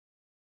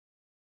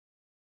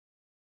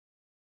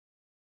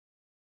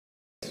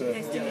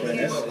for doing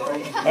this.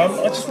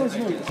 I just wanted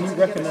to know, can you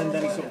recommend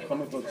any sort of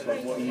comic books,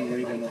 like what are you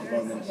reading at the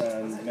moment,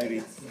 and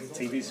maybe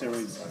TV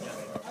series?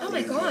 Oh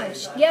my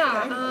gosh,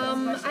 yeah.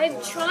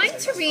 I'm trying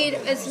to read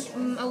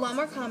a lot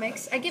more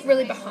comics. I get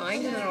really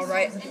behind, and then I'll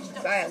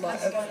buy a lot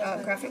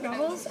of graphic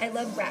novels. I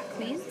love Rat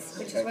Queens,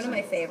 which is one of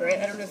my favorite.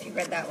 I don't know if you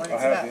read that one.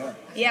 It's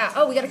yeah.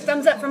 Oh, we got a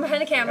thumbs up from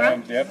behind the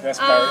camera. Yep, that's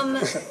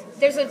Barry.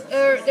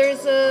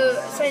 There's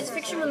a science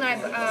fiction one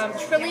that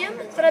Trillium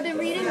that I've been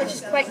reading, which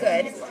is quite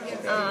good.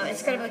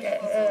 It's kind of like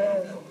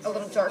a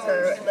little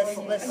darker, less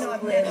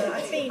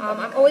lived.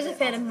 I'm always a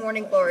fan of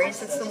Morning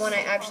Glories. It's the one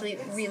I actually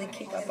really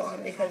keep up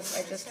on because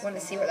I just want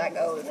to see where that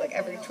goes. Like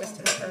every twist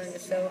and turn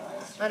is so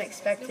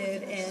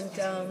unexpected. And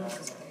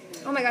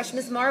oh my gosh,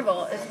 Ms.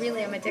 Marvel is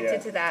really, I'm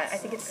addicted to that. I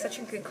think it's such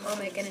a good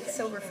comic, and it's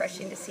so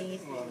refreshing to see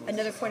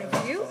another point of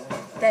view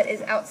that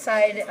is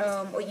outside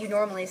what you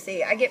normally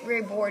see. I get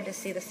very bored to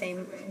see the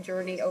same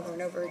journey over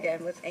and over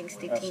again with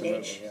angsty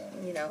teenage,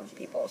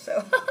 people.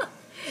 So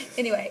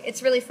anyway,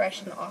 it's really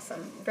fresh and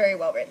awesome. Very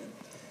well written.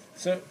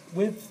 So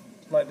with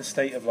like the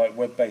state of like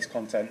web-based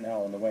content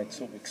now and the way it's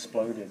sort of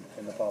exploded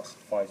in the past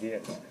 5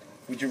 years,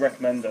 would you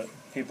recommend that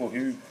people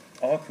who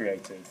are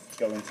creative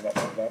go into that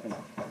sort of avenue?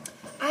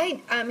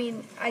 I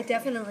mean, I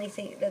definitely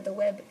think that the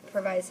web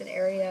provides an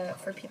area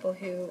for people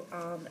who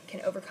can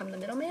overcome the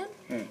middleman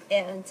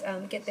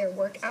and get their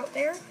work out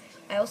there.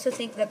 I also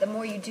think that the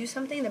more you do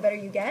something, the better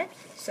you get.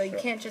 So you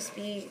can't just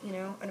be,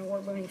 an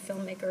award-winning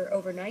filmmaker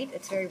overnight.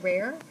 It's very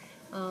rare.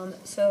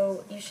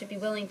 So you should be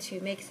willing to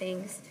make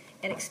things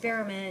and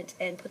experiment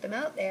and put them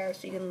out there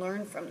so you can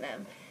learn from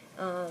them.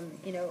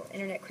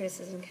 Internet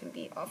criticism can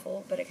be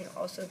awful, but it can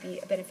also be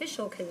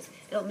beneficial because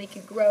it'll make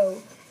you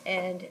grow,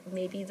 and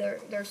maybe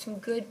there's some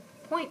good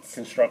points.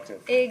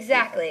 Constructive.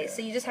 Exactly.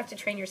 So you just have to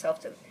train yourself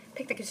to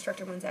pick the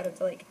constructive ones out of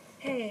the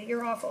hey,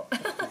 you're awful.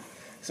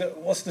 So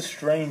what's the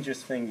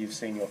strangest thing you've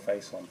seen your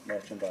face on,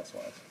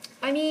 merchandise-wise?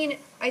 I mean,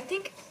 I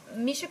think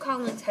Misha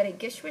Collins had a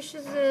Gish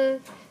Wishes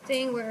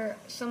thing where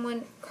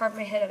someone carved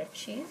my head out of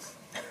cheese.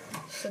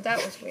 So that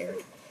was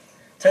weird.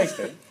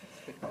 Tasty?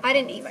 I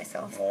didn't eat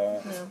myself.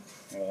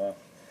 No.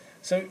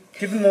 So,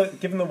 given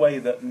the way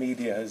that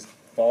media has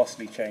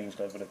vastly changed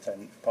over the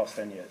past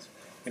 10 years,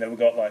 we've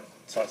got like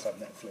sites like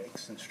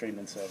Netflix and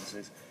streaming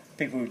services,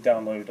 people who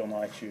download on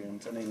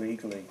iTunes and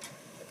illegally,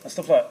 and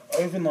stuff like that.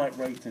 Overnight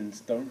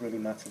ratings don't really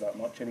matter that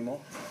much anymore.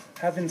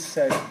 Having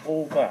said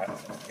all that,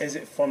 is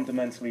it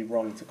fundamentally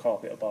wrong to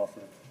carpet a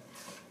bathroom?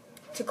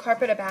 To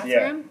carpet a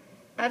bathroom?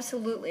 Yeah.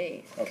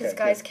 Absolutely, because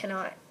guys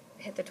cannot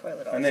hit the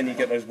toilet all and then you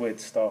get those weird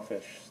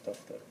starfish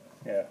stuff that,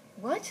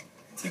 What?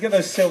 You get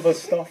those silver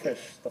starfish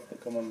stuff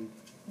that come on.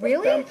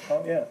 Really?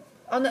 Yeah.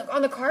 On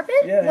the carpet?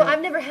 Yeah. Well,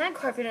 I've never had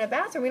carpet in a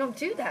bathroom. We don't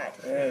do that.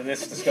 Yeah,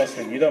 that's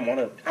disgusting. You don't want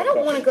to. I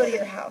don't want to go to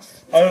your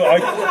house. Oh, I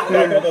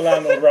got the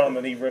landlord round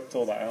and he ripped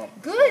all that out.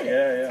 Good.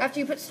 Yeah. After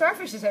you put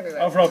starfishes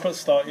everywhere. After I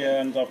put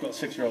and I've got a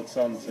 6-year-old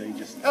son, so he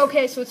just.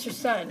 Okay, so it's your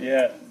son.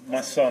 Yeah,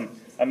 my son.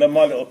 And then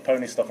My Little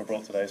Pony stuff I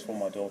brought today is for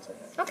my daughter.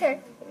 Okay.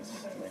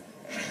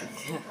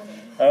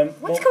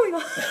 What's going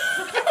on?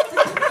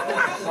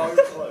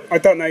 I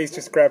don't know, he's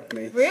just grabbed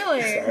me.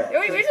 Really?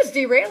 Wait, we're just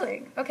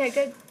derailing. Okay,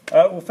 good.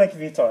 Well, thank you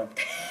for your time.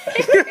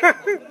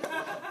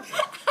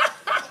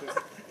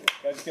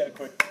 Let's get a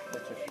quick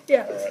picture.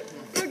 Yeah. Right.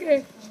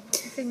 Okay.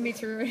 Me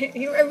too.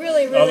 I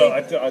really. Oh, no,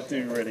 I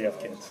do really have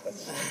kids.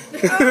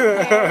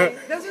 Okay.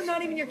 Those are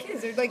not even your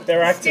kids.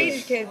 They're actors.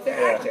 Stage kids.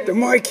 They're actors. They're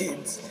my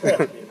kids.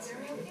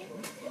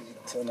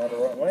 Turn that the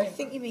right way. I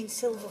think you mean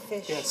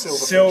silverfish. Yeah,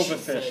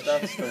 silverfish,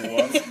 that's the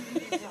one.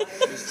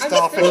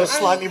 Starfish are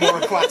slightly more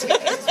aquatic.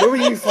 Where were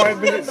you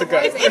 5 minutes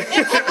ago?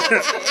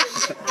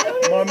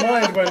 My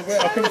mind went,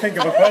 I couldn't think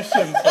of a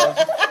question. So.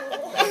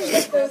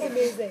 That was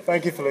amazing.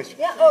 Thank you, Felicia.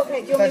 Yeah,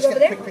 okay. Do you want me to go over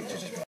there? Quick picture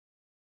just